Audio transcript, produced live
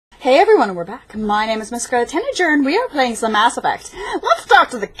Hey everyone, we're back. My name is Miss Greta Tanager, and we are playing some Mass Effect. Let's talk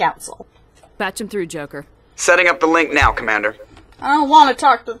to the Council. Patch him through, Joker. Setting up the link now, Commander. I don't want to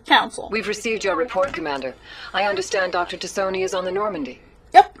talk to the Council. We've received your report, Commander. I understand Dr. Tassoni is on the Normandy.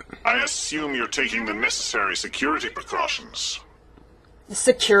 Yep. I assume you're taking the necessary security precautions.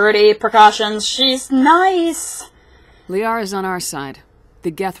 Security precautions. She's nice. Liara's on our side. The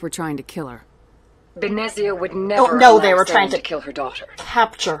Geth were trying to kill her. Benezia would never no, allow they were trying Sam to kill her daughter.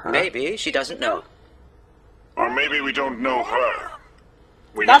 Capture her. Maybe she doesn't know. Or maybe we don't know her.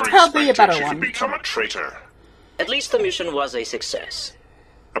 We That's never probably a expected better she one. could become a traitor. At least the mission was a success.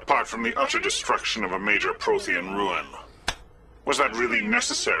 Apart from the utter destruction of a major Prothean ruin. Was that really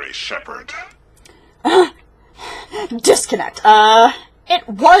necessary, Shepard? Disconnect. It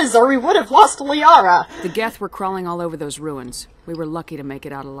was, or we would have lost Liara. The Geth were crawling all over those ruins. We were lucky to make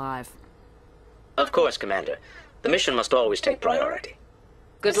it out alive. Of course, Commander. The mission must always take priority.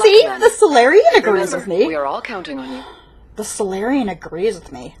 Good luck, See? Commander. The Solarian agrees Remember, with me. we are all counting on you. The Solarian agrees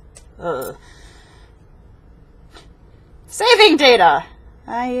with me. Ugh. Saving data!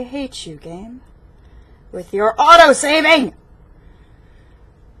 I hate you, game. With your auto-saving!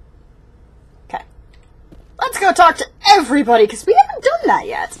 Okay. Let's go talk to everybody, because we haven't done that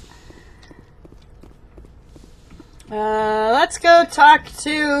yet. Let's go talk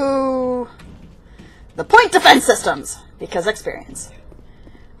to the point defense systems, because experience.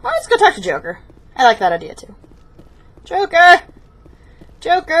 Well, let's go talk to Joker. I like that idea, too. Joker!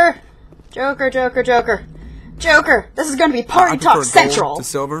 Joker! Joker, Joker, Joker. Joker! This is going to be Party Talk Central! To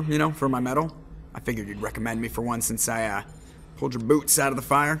silver, you know, for my medal. I figured you'd recommend me for one since I, pulled your boots out of the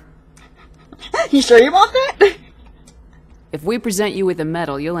fire. You sure you want that? If we present you with a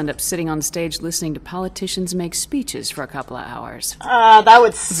medal, you'll end up sitting on stage listening to politicians make speeches for a couple of hours. That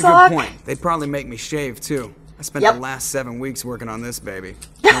would That's suck. a good point. They'd probably make me shave, too. I spent Yep. the last 7 weeks working on this baby.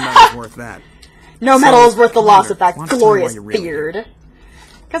 No medal's worth that. No So, medal is worth the loss of that why don't you tell me glorious why you're really here? beard.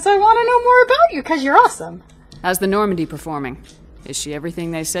 Because I want to know more about you, because you're awesome. How's the Normandy performing? Is she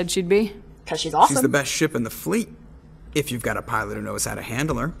everything they said she'd be? Because she's awesome. She's the best ship in the fleet. If you've got a pilot who knows how to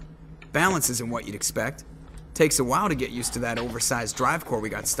handle her. Balance isn't what you'd expect. Takes a while to get used to that oversized drive core we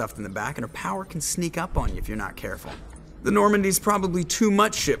got stuffed in the back, and her power can sneak up on you if you're not careful. The Normandy's probably too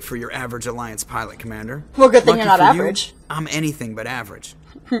much ship for your average Alliance pilot, Commander. Well, good thing Lucky you're not for you, average. I'm anything but average.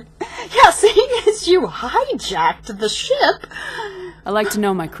 Yeah, seeing as you hijacked the ship. I like to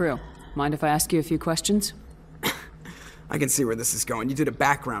know my crew. Mind if I ask you a few questions? I can see where this is going. You did a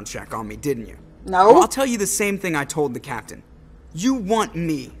background check on me, didn't you? No. Well, I'll tell you the same thing I told the captain. You want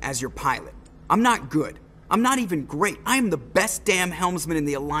me as your pilot. I'm not good. I'm not even great. I am the best damn helmsman in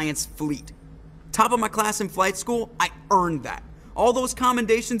the Alliance fleet. Top of my class in flight school, I earned that. All those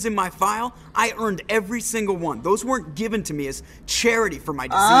commendations in my file, I earned every single one. Those weren't given to me as charity for my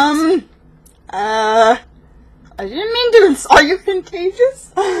disease. I didn't mean to. Are you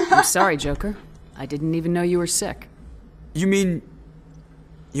contagious? I'm sorry, Joker. I didn't even know you were sick. You mean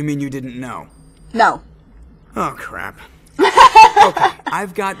you didn't know? No. Oh, crap. Okay,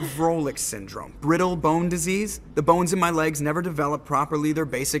 I've got Vrolik syndrome, brittle bone disease. The bones in my legs never develop properly. They're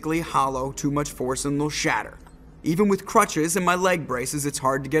basically hollow, too much force and they'll shatter. Even with crutches and my leg braces, it's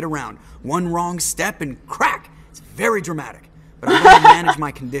hard to get around. One wrong step and crack! It's very dramatic. But I'm going to manage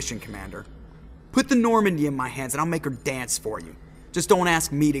my condition, Commander. Put the Normandy in my hands and I'll make her dance for you. Just don't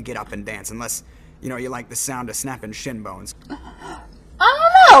ask me to get up and dance unless, you know, you like the sound of snapping shin bones. I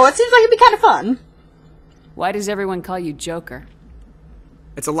don't know. It seems like it'd be kind of fun. Why does everyone call you Joker?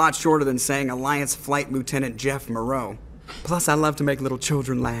 It's a lot shorter than saying Alliance Flight Lieutenant Jeff Moreau. Plus, I love to make little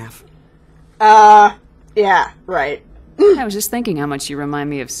children laugh. Yeah, right. I was just thinking how much you remind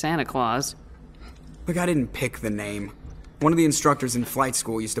me of Santa Claus. Look, I didn't pick the name. One of the instructors in flight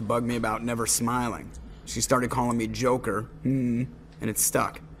school used to bug me about never smiling. She started calling me Joker, and it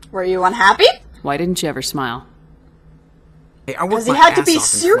stuck. Were you unhappy? Why didn't you ever smile? Hey, I worked he my had to ass be off in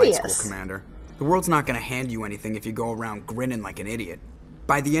serious. flight school, Commander. The world's not going to hand you anything if you go around grinning like an idiot.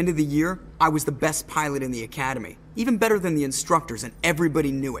 By the end of the year, I was the best pilot in the academy. Even better than the instructors, and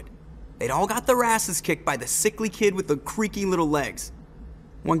everybody knew it. They'd all got their asses kicked by the sickly kid with the creaky little legs.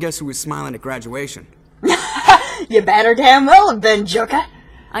 One guess who was smiling at graduation? You better damn well have been, Joker.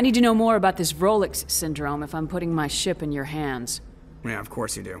 I need to know more about this Vrolik syndrome if I'm putting my ship in your hands. Yeah, of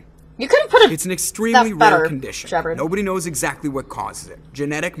course you do. You could have put it. It's an extremely That's better, rare condition. Shepard. Nobody knows exactly what causes it.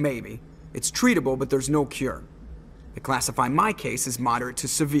 Genetic, maybe. It's treatable, but there's no cure. They classify my case as moderate to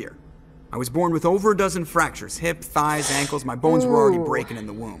severe. I was born with over a dozen fractures. Hip, thighs, ankles. My bones were already breaking in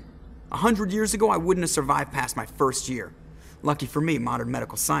the womb. 100 years ago, I wouldn't have survived past my first year. Lucky for me, modern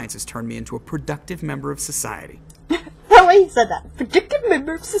medical science has turned me into a productive member of society. The way he said that. Predictive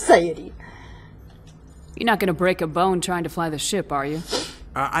member of society. You're not gonna break a bone trying to fly the ship, are you?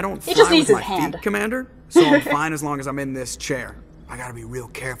 I don't fly He just needs with his my hand. feet, Commander, so I'm fine as long as I'm in this chair. I gotta be real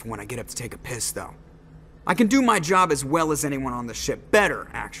careful when I get up to take a piss, though. I can do my job as well as anyone on the ship. Better,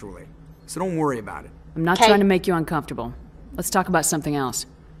 actually. So don't worry about it. I'm not trying to make you uncomfortable. Let's talk about something else.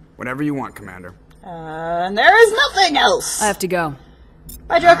 Whatever you want, Commander. And there is nothing else. I have to go.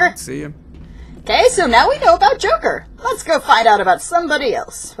 Bye, Joker. See ya. Okay, so now we know about Joker. Let's go find out about somebody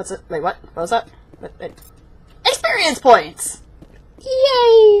else. What's it? Wait, what? What was that? Experience points!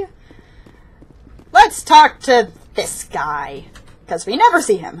 Yay! Let's talk to this guy. Because we never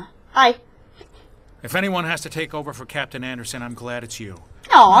see him. Hi. If anyone has to take over for Captain Anderson, I'm glad it's you.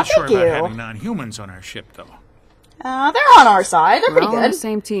 Aw, Not sure thank about you. having non-humans on our ship, though. They're on our side. They're We're pretty all on the good.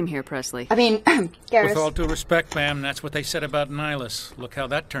 same team here, Presley. I mean, Garrus. With all due respect, ma'am, that's what they said about Nihilus. Look how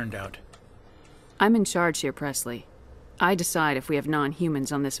that turned out. I'm in charge here, Presley. I decide if we have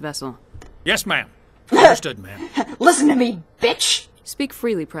non-humans on this vessel. Yes, ma'am. Understood, ma'am. Listen to me, bitch! Speak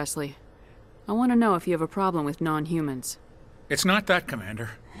freely, Presley. I want to know if you have a problem with non-humans. It's not that,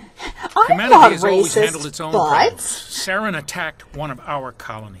 Commander. I'm Humanity not has always racist, handled its own but... problems. Saren attacked one of our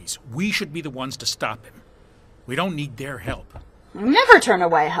colonies. We should be the ones to stop him. We don't need their help. Never turn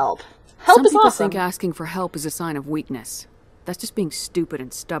away help. Help Some is people awesome. think asking for help is a sign of weakness. That's just being stupid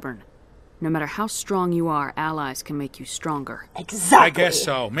and stubborn. No matter how strong you are, allies can make you stronger. Exactly. I guess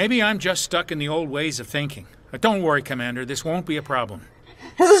so. Maybe I'm just stuck in the old ways of thinking. But don't worry, Commander. This won't be a problem.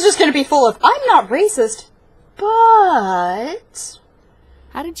 This is just gonna be full of, I'm not racist, but...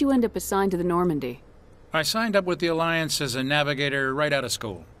 How did you end up assigned to the Normandy? I signed up with the Alliance as a navigator right out of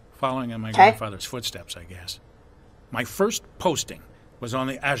school, following in my grandfather's footsteps, I guess. My first posting was on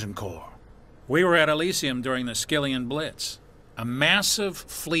the Agincourt. We were at Elysium during the Skillian Blitz. A massive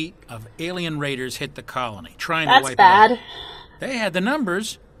fleet of alien raiders hit the colony, trying to wipe it out. They had the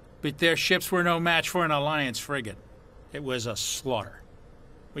numbers, but their ships were no match for an Alliance frigate. It was a slaughter.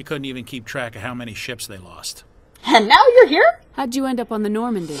 We couldn't even keep track of how many ships they lost. And now you're here? How'd you end up on the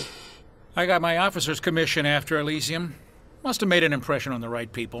Normandy? I got my officer's commission after Elysium. Must have made an impression on the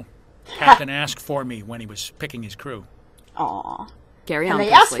right people. Captain asked for me when he was picking his crew. Aww. Carry And on, they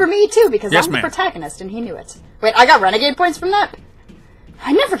Presley. asked for me too, because Yes, I'm the ma'am. protagonist, and he knew it. Wait, I got renegade points from that?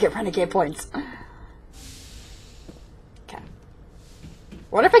 I never get renegade points. Okay.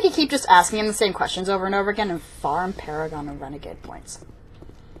 What if I could keep just asking him the same questions over and over again and farm Paragon and renegade points?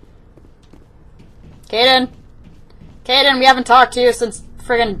 Kaiden! Kaiden, we haven't talked to you since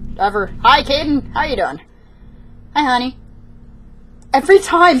friggin' ever. Hi, Kaiden! How you doing? Hi, honey. Every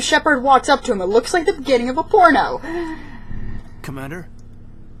time Shepard walks up to him, it looks like the beginning of a porno. Commander,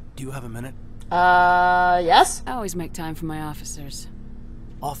 do you have a minute? Yes? I always make time for my officers.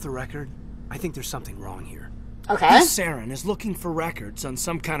 Off the record, I think there's something wrong here. Okay. This Saren is looking for records on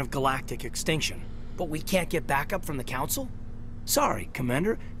some kind of galactic extinction, but we can't get backup from the Council? Sorry,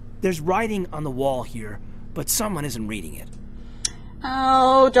 Commander. There's writing on the wall here, but someone isn't reading it.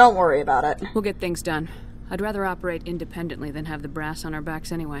 Oh, don't worry about it. We'll get things done. I'd rather operate independently than have the brass on our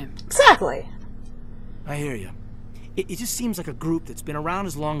backs anyway. Exactly. I hear you. It just seems like a group that's been around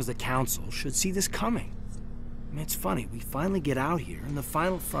as long as the Council should see this coming. I mean, it's funny, we finally get out here, and the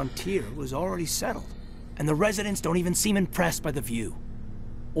final frontier was already settled. And the residents don't even seem impressed by the view.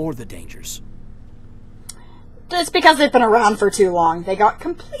 Or the dangers. It's because they've been around for too long. They got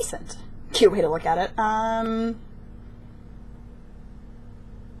complacent. Cute way to look at it.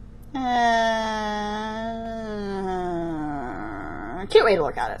 Cute way to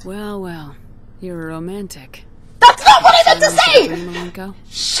look at it. Well, well. You're a romantic. That's not what I meant to say! Malenko?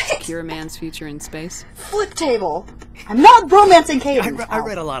 Shit! Secure a man's future in space? Flip table. I'm not romancing Kaiden. I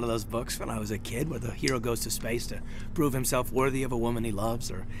read a lot of those books when I was a kid, where the hero goes to space to prove himself worthy of a woman he loves,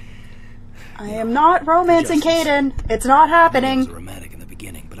 or... I am not romancing Kaiden. It's not I was happening. romantic in the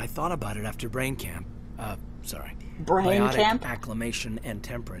beginning, but I thought about it after Brain Camp. Brain Biotic Camp? Acclimation and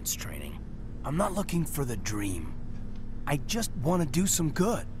Temperance training. I'm not looking for the dream. I just want to do some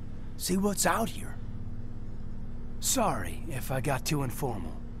good. See what's out here. Sorry if I got too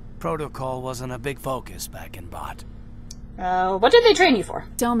informal. Protocol wasn't a big focus back in Bot. What did they train you for?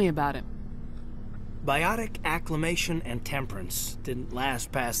 Tell me about it. Biotic Acclimation and Temperance didn't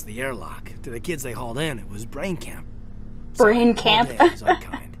last past the airlock. To the kids they hauled in, it was Brain Camp. Brain So, Camp? all day was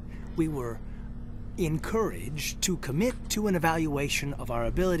unkind. We were encouraged to commit to an evaluation of our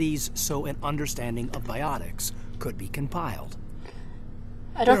abilities so an understanding of biotics could be compiled.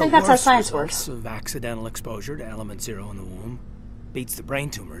 I don't think that's how Worse science results works. of accidental exposure to element 0 in the womb. Beats the brain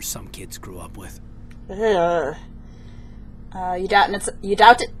tumors some kids grew up with. Ugh. You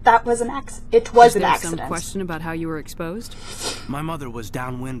doubt it? That was an accident. It was an Is there accident. some question about how you were exposed? My mother was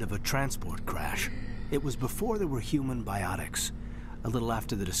downwind of a transport crash. It was before there were human biotics, a little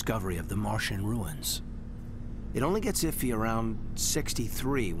after the discovery of the Martian ruins. It only gets iffy around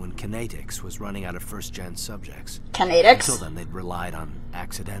 63 when Kinetics was running out of first-gen subjects. Kinetics? Until then, they'd relied on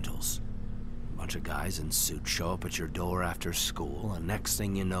accidentals. A bunch of guys in suits show up at your door after school, and next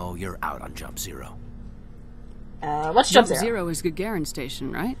thing you know, you're out on Jump Zero. What's Jump Zero? Zero is Gagarin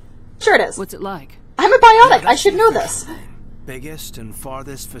Station, right? Sure it is. What's it like? I'm a biotic. I should know this. Biggest and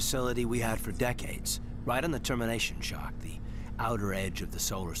farthest facility we had for decades. Right on the termination shock, the outer edge of the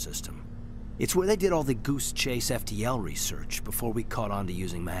solar system. It's where they did all the Goose Chase FTL research before we caught on to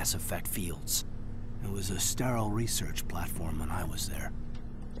using mass effect fields. It was a sterile research platform when I was there.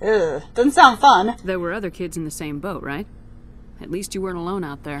 Ugh, doesn't sound fun. There were other kids in the same boat, right? At least you weren't alone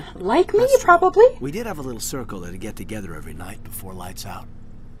out there. Like me, probably? We did have a little circle that'd get together every night before lights out.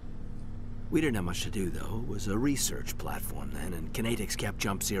 We didn't have much to do, though. It was a research platform then, and Kinetics kept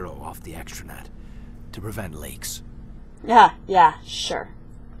Jump Zero off the extranet to prevent leaks. Yeah, sure.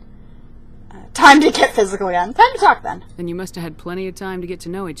 Time to get physical again. Time to talk then. Then you must have had plenty of time to get to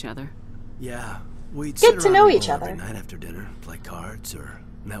know each other. Yeah, we'd Get sit to around know the each bar other. every night after dinner, play cards or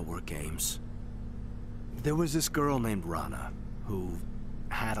network games. There was this girl named Rana who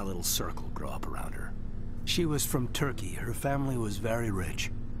had a little circle grow up around her. She was from Turkey. Her family was very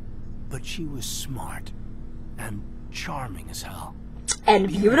rich, but she was smart and charming as hell. And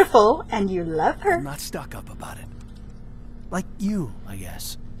beautiful, and you love her. I'm not stuck up about it. Like you, I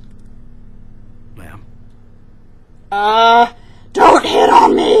guess. Ma'am? Don't hit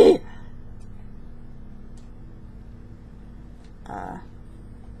on me!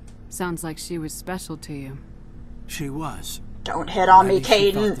 Sounds like she was special to you. She was. Don't hit on me, Maybe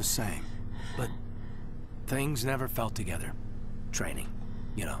she felt Kaiden. the same, but things never felt together. Training,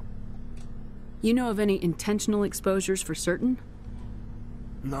 you know. You know of any intentional exposures for certain?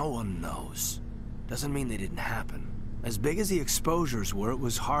 No one knows. Doesn't mean they didn't happen. As big as the exposures were, it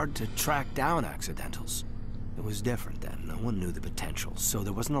was hard to track down accidentals. It was different then. No one knew the potential, so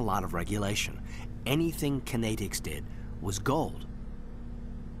there wasn't a lot of regulation. Anything Kinetics did was gold.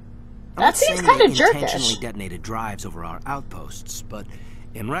 I'm That not seems saying kinda they jerkish. intentionally detonated drives over our outposts, but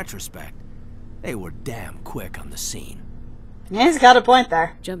in retrospect, they were damn quick on the scene. Yeah, he's got a point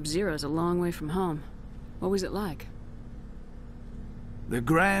there. Jump Zero's a long way from home. What was it like? The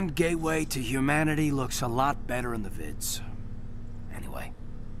grand gateway to humanity looks a lot better in the vids. Anyway,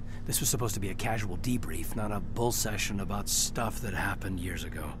 this was supposed to be a casual debrief, not a bull session about stuff that happened years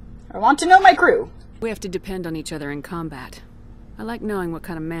ago. I want to know my crew. We have to depend on each other in combat. I like knowing what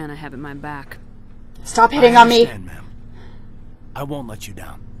kind of man I have at my back. Stop hitting on me. I understand, ma'am. I won't let you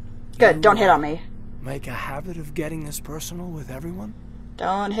down. Good, don't hit on me. Make a habit of getting this personal with everyone?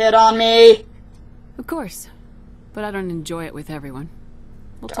 Don't hit on me. Of course. But I don't enjoy it with everyone.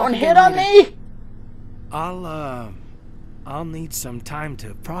 We'll talk Don't again hit on later. me. I'll need some time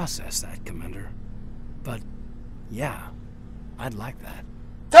to process that, Commander. But, yeah, I'd like that.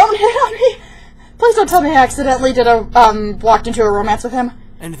 Don't hit on me. Please don't tell me I accidentally walked into a romance with him.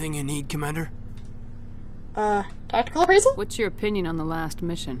 Anything you need, Commander? Tactical appraisal? What's your opinion on the last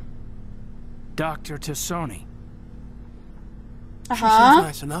mission? Dr. Tassoni. Uh-huh. She seems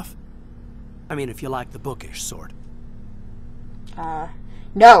nice enough. I mean, if you like the bookish sort.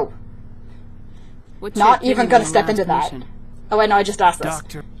 No. What's your Not even opinion gonna on the step last into that. mission? Oh wait, no, I just asked this.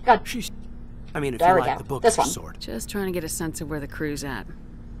 Doctor, God. I mean, if There you we like go. the This bookish one. sort. Just trying to get a sense of where the crew's at.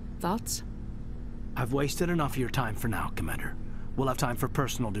 Thoughts? I've wasted enough of your time for now, Commander. We'll have time for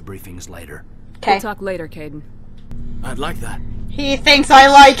personal debriefings later. Okay. We'll talk later, Kaiden. I'd like that. He thinks I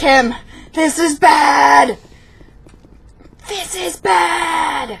like him. This is bad. This is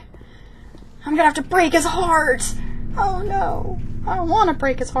bad. I'm gonna have to break his heart. Oh no. I don't want to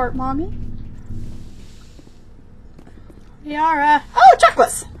break his heart, Mommy. Yara. Oh,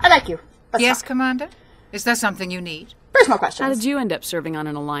 Chuckless. I like you. Let's Yes, talk. Commander? Is there something you need? Personal questions. How did you end up serving on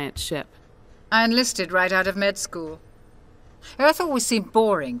an Alliance ship? I enlisted right out of med school. Earth always seemed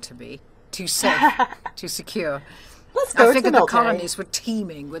boring to me. Too safe, too secure. Let's go I to the figured the military. colonies were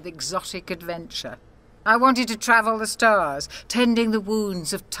teeming with exotic adventure. I wanted to travel the stars, tending the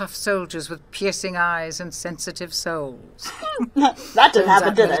wounds of tough soldiers with piercing eyes and sensitive souls. That didn't happen,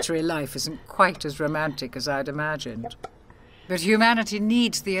 That did it? military life isn't quite as romantic as I'd imagined. But humanity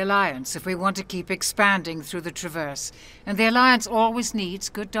needs the Alliance if we want to keep expanding through the Traverse, and the Alliance always needs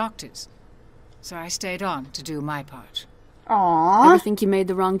good doctors. So I stayed on to do my part. Aww. Ever think you made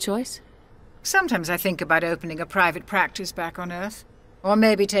the wrong choice? Sometimes I think about opening a private practice back on Earth, or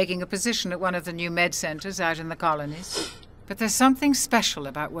maybe taking a position at one of the new med centers out in the colonies. But there's something special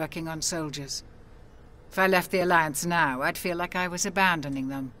about working on soldiers. If I left the Alliance now, I'd feel like I was abandoning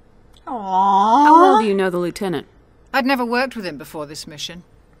them. Aww. How well do you know the lieutenant? I'd never worked with him before this mission.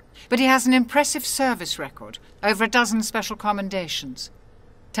 But he has an impressive service record, over a dozen special commendations.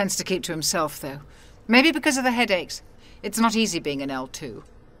 Tends to keep to himself, though. Maybe because of the headaches. It's not easy being an L2.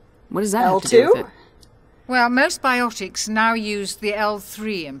 What does that have to do with it? Well, most biotics now use the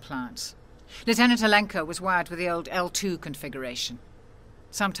L3 implants. Lieutenant Alenko was wired with the old L2 configuration.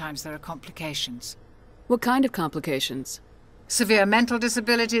 Sometimes there are complications. What kind of complications? Severe mental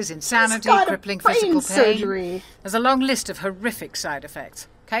disabilities, insanity, He's got crippling brain physical pain. surgery. There's a long list of horrific side effects.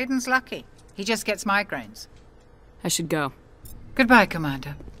 Kaiden's lucky. He just gets migraines. I should go. Goodbye,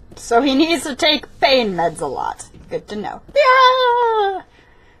 Commander. So he needs to take pain meds a lot. Good to know. Liara!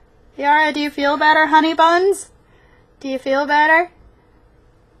 Liara, do you feel better, honey buns? Do you feel better?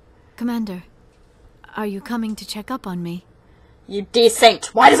 Commander, are you coming to check up on me? You desynced.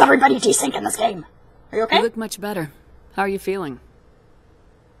 Why does everybody desync in this game? Are you okay? You look much better. How are you feeling?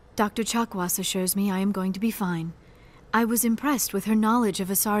 Dr. Chakwas assures me I am going to be fine. I was impressed with her knowledge of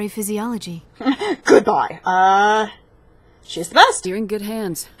Asari physiology. Goodbye. She's the best. You're in good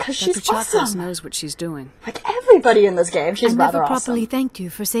hands. Because Dr. she's Chakwas awesome. knows what she's doing. Like everybody in this game, she's I rather never awesome. properly thanked you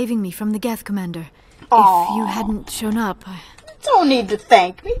for saving me from the Geth, Commander. Aww. If you hadn't shown up, Don't need to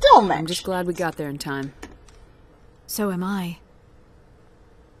thank me, don't I'm just glad we got there in time. So am I.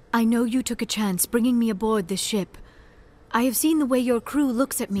 I know you took a chance bringing me aboard this ship. I have seen the way your crew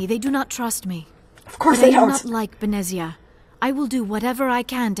looks at me. They do not trust me. Of course they they do don't. not like Benezia. I will do whatever I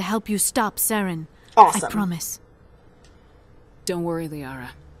can to help you stop Saren. Awesome. I promise. Don't worry, Liara.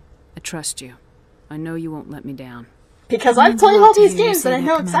 I trust you. I know you won't let me down. Because It I've means played a all lot to these hear you games say and I that,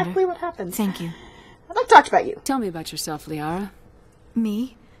 know Commander. exactly what happens. Thank you. I'd like to talk about you. Tell me about yourself, Liara.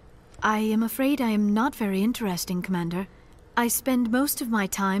 Me? I am afraid I am not very interesting, Commander. I spend most of my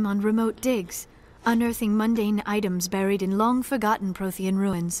time on remote digs, unearthing mundane items buried in long-forgotten Prothean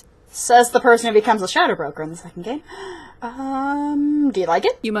ruins. Says the person who becomes a Shadow Broker in the second game. Do you like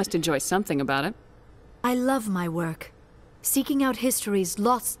it? You must enjoy something about it. I love my work. Seeking out history's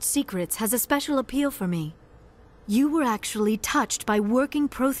lost secrets has a special appeal for me. You were actually touched by working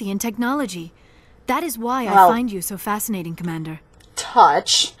Prothean technology. That is why I find you so fascinating, Commander.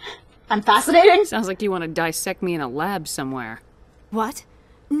 Touch? I'm fascinating? Sounds like you want to dissect me in a lab somewhere. What?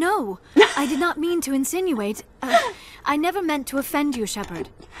 No, I did not mean to insinuate. I never meant to offend you, Shepard.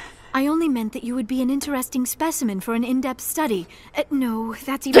 I only meant that you would be an interesting specimen for an in-depth study. No,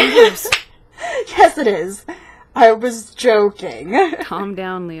 that's even worse. Yes, it is. I was joking. Calm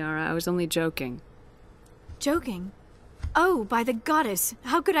down, Liara. I was only joking. Joking? Oh, by the goddess,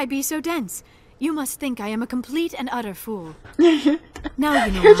 how could I be so dense? You must think I am a complete and utter fool. Now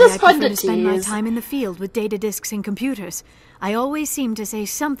you know You're why just I fun prefer to to spend my tease. time in the field with data disks and computers. I always seem to say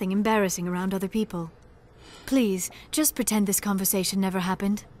something embarrassing around other people. Please, just pretend this conversation never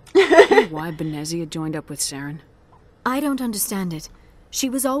happened. Why Benezia joined up with Saren? I don't understand it. She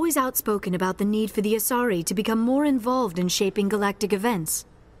was always outspoken about the need for the Asari to become more involved in shaping galactic events.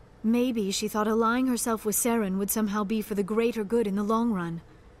 Maybe she thought allying herself with Saren would somehow be for the greater good in the long run.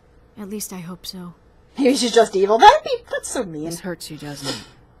 At least I hope so. Maybe she's just evil. That's so mean. This hurts you, doesn't it?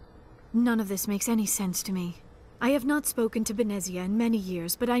 None of this makes any sense to me. I have not spoken to Benezia in many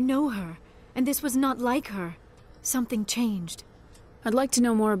years, but I know her, and this was not like her. Something changed. I'd like to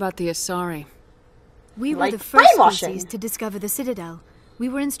know more about the Asari. We were Like the first brainwashing. species to discover the Citadel. We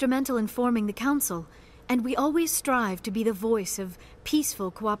were instrumental in forming the Council, and we always strive to be the voice of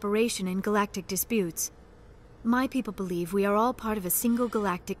peaceful cooperation in galactic disputes. My people believe we are all part of a single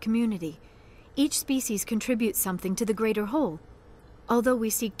galactic community. Each species contributes something to the greater whole. Although we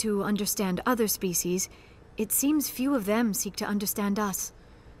seek to understand other species, it seems few of them seek to understand us.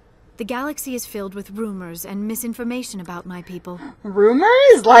 The galaxy is filled with rumors and misinformation about my people.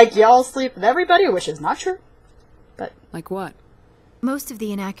 Rumors? Like y'all sleep with everybody, which is not true. But Like what? Most of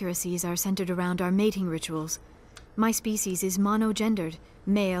the inaccuracies are centered around our mating rituals. My species is monogendered.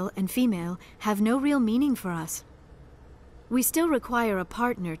 Male and female have no real meaning for us. We still require a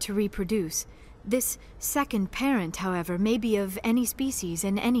partner to reproduce. This second parent, however, may be of any species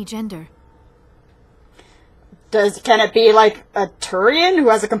and any gender. can it be like a Turian who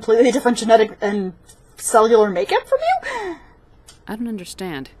has a completely different genetic and cellular makeup from you? I don't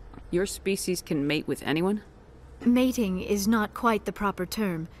understand. Your species can mate with anyone? Mating is not quite the proper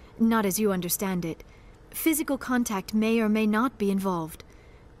term, not as you understand it. Physical contact may or may not be involved,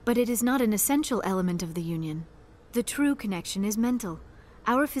 but it is not an essential element of the union. The true connection is mental.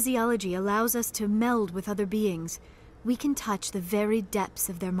 Our physiology allows us to meld with other beings. We can touch the very depths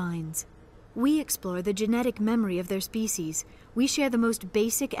of their minds. We explore the genetic memory of their species. We share the most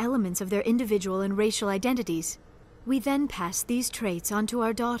basic elements of their individual and racial identities. We then pass these traits on to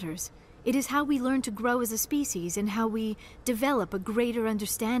our daughters. It is how we learn to grow as a species and how we develop a greater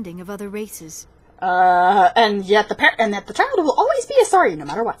understanding of other races. And yet the child will always be Asari no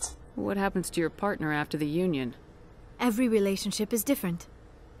matter what. What happens to your partner after the union? Every relationship is different.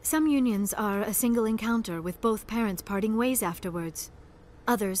 Some unions are a single encounter with both parents parting ways afterwards.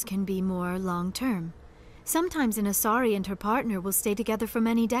 Others can be more long-term. Sometimes an Asari and her partner will stay together for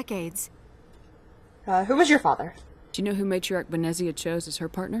many decades. Who was your father? Do you know who Matriarch Benezia chose as her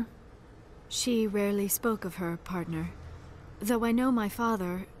partner? She rarely spoke of her partner. Though I know my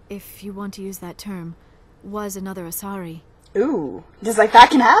father, if you want to use that term, was another Asari. Ooh, just like that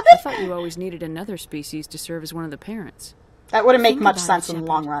can happen? I thought you always needed another species to serve as one of the parents. That wouldn't make much sense in the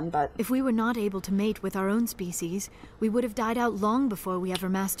long run, but... If we were not able to mate with our own species, we would have died out long before we ever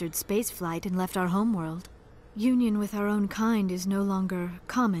mastered spaceflight and left our homeworld. Union with our own kind is no longer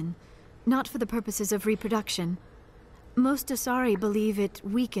common, not for the purposes of reproduction. Most Asari believe it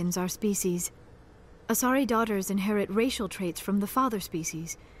weakens our species. Asari daughters inherit racial traits from the father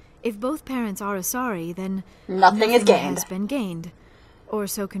species. If both parents are Asari, then nothing is gained. Has been gained, or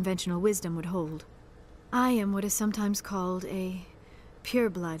so conventional wisdom would hold. I am what is sometimes called a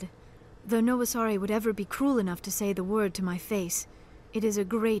pureblood. Though no Asari would ever be cruel enough to say the word to my face, it is a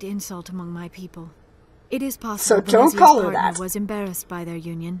great insult among my people. It is possible don't call her that. Was embarrassed by their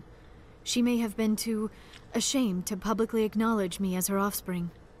union. She may have been too ashamed to publicly acknowledge me as her offspring.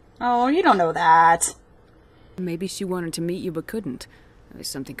 Oh, you don't know that. Maybe she wanted to meet you but couldn't.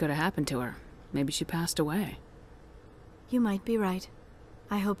 Something could have happened to her. Maybe she passed away. You might be right.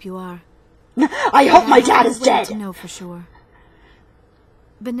 I hope you are. I hope my dad is dead! To know for sure.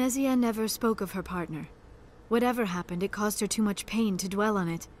 Benezia never spoke of her partner. Whatever happened, it caused her too much pain to dwell on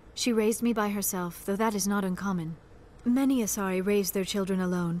it. She raised me by herself, though that is not uncommon. Many Asari raise their children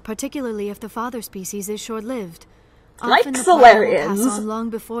alone, particularly if the father species is short-lived. Often the partner will pass on long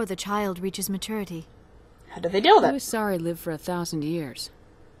before the child reaches maturity. How do they deal with it? You Asari live for 1,000 years.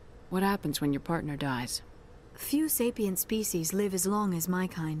 What happens when your partner dies? Few sapient species live as long as my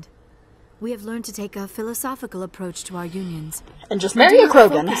kind. We have learned to take a philosophical approach to our unions. And just marry a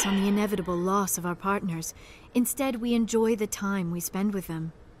Krogan. Focus on the inevitable loss of our partners. Instead, we enjoy the time we spend with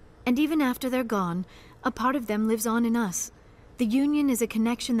them. And even after they're gone, a part of them lives on in us. The union is a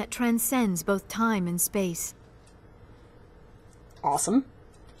connection that transcends both time and space. Awesome.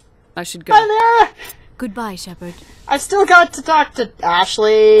 I should go. Bye there! Goodbye, Shepard. I've still got to talk to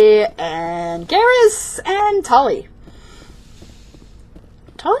Ashley, and Garrus, and Tully.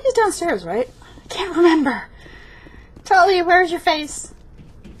 Tully is downstairs, right? I can't remember. Tully, where's your face?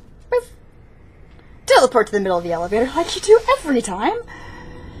 Teleport to the middle of the elevator like you do every time.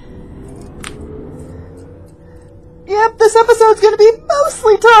 Yep, this episode's gonna be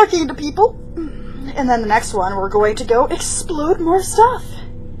mostly talking to people. And then the next one, we're going to go explode more stuff.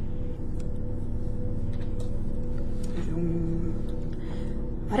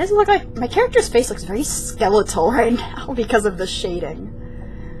 Why does it look like... My character's face looks very skeletal right now because of the shading.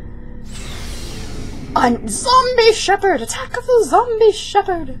 A zombie shepherd! Attack of the zombie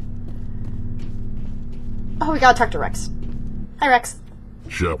shepherd! Oh, we gotta talk to Rex. Hi, Rex.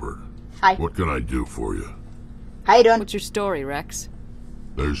 Shepard. Hi. What can I do for you? How you doing? What's your story, Rex?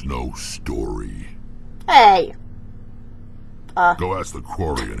 There's no story. Hey! Go ask the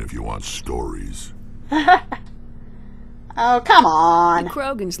Quarian if you want stories. Oh, come on. The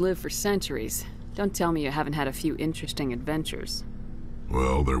Krogans live for centuries. Don't tell me you haven't had a few interesting adventures.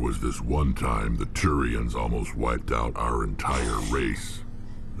 Well, there was this one time the Turians almost wiped out our entire race.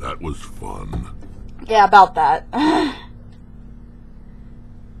 That was fun. Yeah, about that.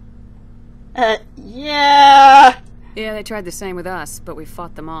 Yeah. Yeah, they tried the same with us, but we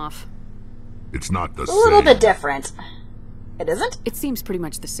fought them off. It's not the same. same. A little bit different. It isn't? It seems pretty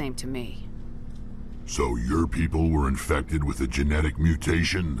much the same to me. So your people were infected with a genetic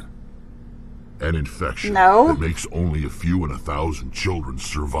mutation? An infection that makes only a few in 1,000 children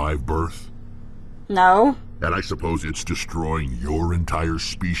survive birth? No. And I suppose it's destroying your entire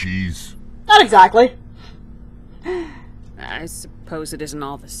species? Not exactly. I suppose it isn't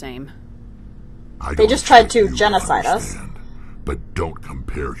all the same. They just tried to genocide us. But don't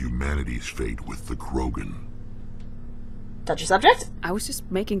compare humanity's fate with the Krogan. Touchy subject? I was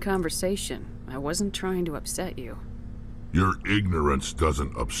just making conversation. I wasn't trying to upset you. Your ignorance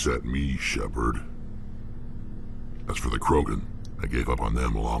doesn't upset me, Shepard. As for the Krogan, I gave up on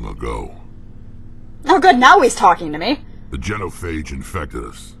them long ago. Oh good, now he's talking to me. The genophage infected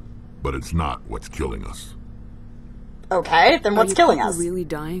us, but it's not what's killing us. Okay, then what's killing us? Are you really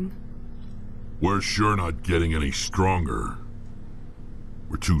dying? We're sure not getting any stronger.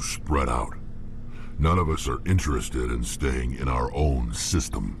 We're too spread out. None of us are interested in staying in our own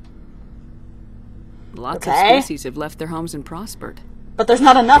system. Lots of species have left their homes and prospered. But there's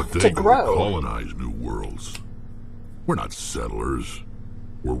not enough But to they grow. colonize new worlds. We're not settlers.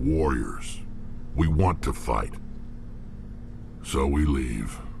 We're warriors. We want to fight. So we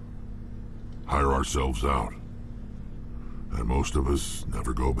leave. Hire ourselves out. And most of us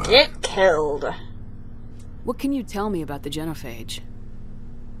never go back. Get killed. What can you tell me about the genophage?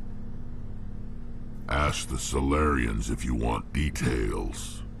 Ask the Solarians if you want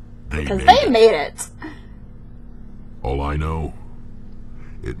details. Because they made it. All I know,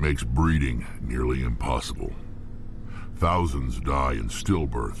 it makes breeding nearly impossible. Thousands die in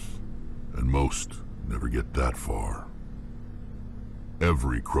stillbirth, and most never get that far.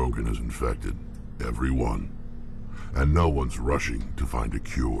 Every Krogan is infected. Every one. And no one's rushing to find a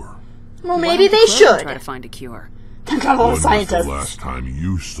cure. Well, maybe they should. Try to find a cure. They're not all When scientists. was the last time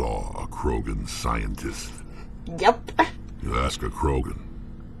you saw a Krogan scientist? Yep. You ask a Krogan,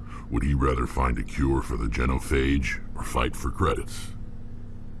 would he rather find a cure for the genophage or fight for credits?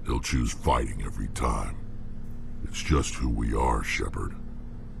 He'll choose fighting every time. It's just who we are, Shepard.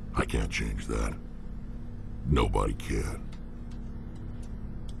 I can't change that. Nobody can.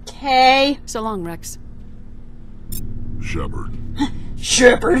 Okay. So long, Rex. Shepard.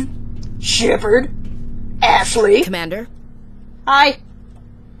 Shepard. Shepard. Ashley. Commander? Hi.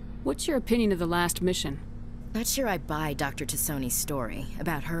 What's your opinion of the last mission? Not sure I buy Dr. Tassoni's story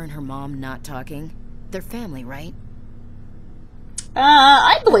about her and her mom not talking. They're family, right?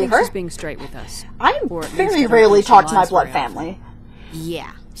 I believe her. She's being straight with us. I Or at least very I don't rarely think she talk to my lies blood very often. family.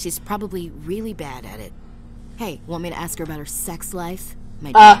 Yeah, she's probably really bad at it. Hey, want me to ask her about her sex life?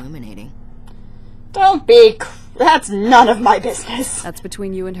 Might be illuminating. Don't be... That's none of my business. That's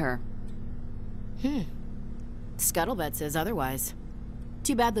between you and her. Scuttlebutt says otherwise.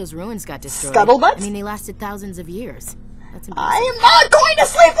 Too bad those ruins got destroyed. Scuttlebutt? I mean, they lasted thousands of years. That's impressive. I am not going to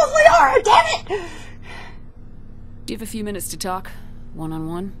sleep with Liara, damn it! Do you have a few minutes to talk?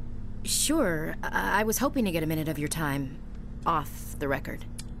 One-on-one? Sure. I was hoping to get a minute of your time. Off the record.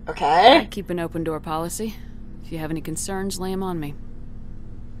 Okay. I keep an open door policy. If you have any concerns, lay them on me.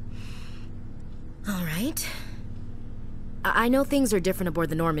 All right. I know things are different aboard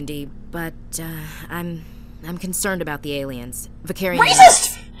the Normandy, but I'm concerned about the aliens. Vicarian.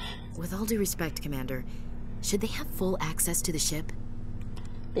 Racist! With all due respect, Commander, should they have full access to the ship?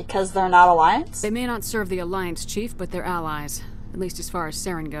 Because they're not Alliance? They may not serve the Alliance, Chief, but they're allies. At least as far as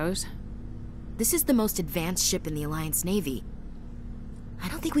Saren goes. This is the most advanced ship in the Alliance Navy. I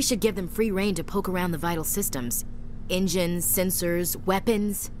don't think we should give them free rein to poke around the vital systems. Engines, sensors,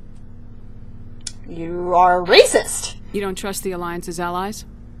 weapons. You are racist. You don't trust the Alliance's allies?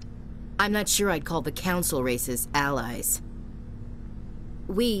 I'm not sure I'd call the Council races allies.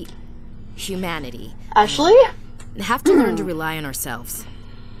 We, humanity, Ashley? have to learn to rely on ourselves.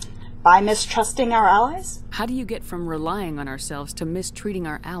 By mistrusting our allies? How do you get from relying on ourselves to mistreating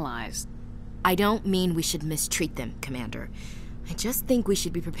our allies? I don't mean we should mistreat them, Commander. I just think we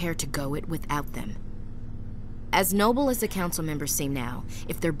should be prepared to go it without them. As noble as the Council members seem now,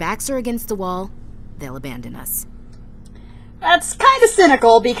 if their backs are against the wall, they'll abandon us. That's kind of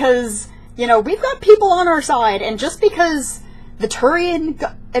cynical because, you know, we've got people on our side, and just because the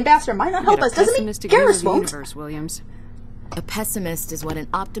Turian ambassador might not help us doesn't mean Garrus won't. Universe, Williams. A pessimist is what an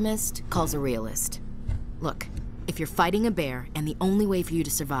optimist calls a realist. Look, if you're fighting a bear and the only way for you to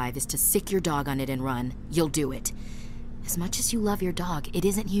survive is to sick your dog on it and run, you'll do it. As much as you love your dog, it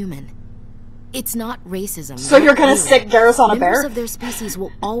isn't human. It's not racism. So you're gonna sick Garrus on a bear? Members of their species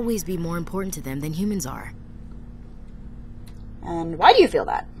will always be more important to them than humans are. And why do you feel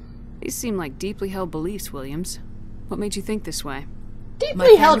that? These seem like deeply held beliefs, Williams. What made you think this way?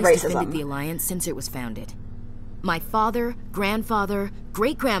 Deeply held family's racism. defended the Alliance since it was founded. My father, grandfather,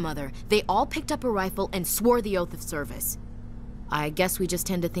 great-grandmother, they all picked up a rifle and swore the oath of service. I guess we just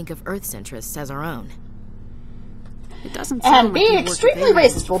tend to think of Earth's interests as our own. It doesn't sound And like be you've worked with extremely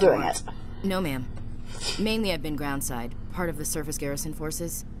aliens racist while before. doing it. No, ma'am. Mainly I've been groundside, part of the surface garrison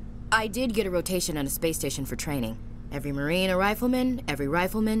forces. I did get a rotation on a space station for training. Every Marine a rifleman, every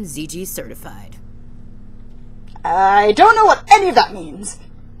rifleman ZG certified. I don't know what any of that means.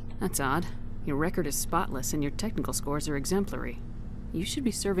 That's odd. Your record is spotless and your technical scores are exemplary. You should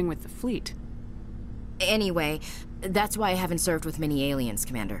be serving with the fleet. Anyway, that's why I haven't served with many aliens,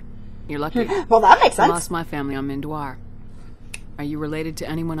 Commander. You're lucky. Well, that makes I sense. lost my family on Mindoir. Are you related to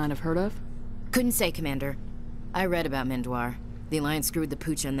anyone I'd have heard of? Couldn't say, Commander. I read about Mindoir. The Alliance screwed the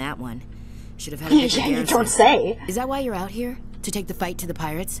pooch on that one. Should have had a bigger Yeah, you garrison. don't say. Is that why you're out here? To take the fight to the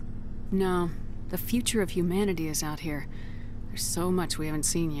pirates? No. The future of humanity is out here. There's so much we haven't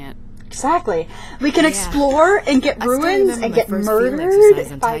seen yet. Exactly. We can explore and get ruins and get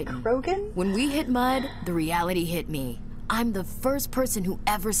murdered by Krogan. When we hit mud, the reality hit me. I'm the first person who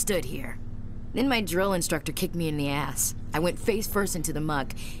ever stood here. Then my drill instructor kicked me in the ass. I went face first into the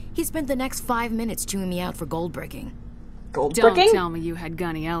muck. He spent the next 5 minutes chewing me out for gold bricking. Gold bricking? Don't tell me you had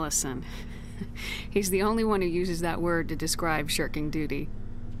Gunny Ellison. He's the only one who uses that word to describe shirking duty.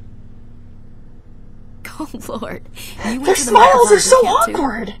 Oh, Lord. Their smiles are so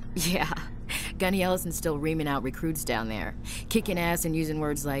awkward. Yeah. Gunny Ellison's still reaming out recruits down there. Kicking ass and using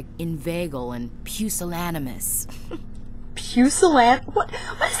words like inveigle and pusillanimous. What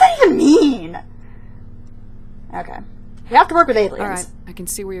does that even mean? Okay. We have to work with aliens. Alright, I can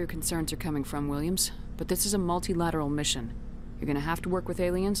see where your concerns are coming from, Williams. But this is a multilateral mission. You're gonna have to work with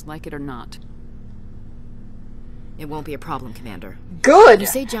aliens, like it or not. It won't be a problem, Commander. Good! You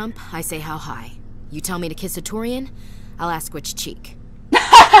say jump, I say how high. You tell me to kiss a Turian, I'll ask which cheek.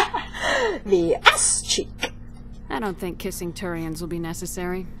 The ass cheek. I don't think kissing Turians will be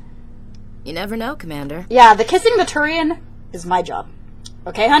necessary. You never know, Commander. Yeah, the kissing the Turian is my job.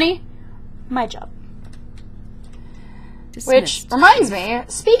 Okay, honey? My job. Dismissed. Which reminds me,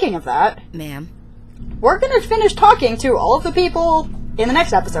 speaking of that... Ma'am? We're gonna finish talking to all of the people in the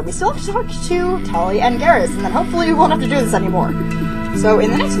next episode. We still have to talk to Tully and Garrus, and then hopefully we won't have to do this anymore. So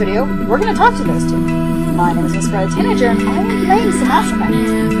in the next video, we're gonna talk to those two. My name is Miss Red Teenager, and I am playing some Mass Effect.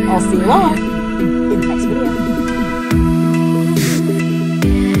 I'll see you all in the next video.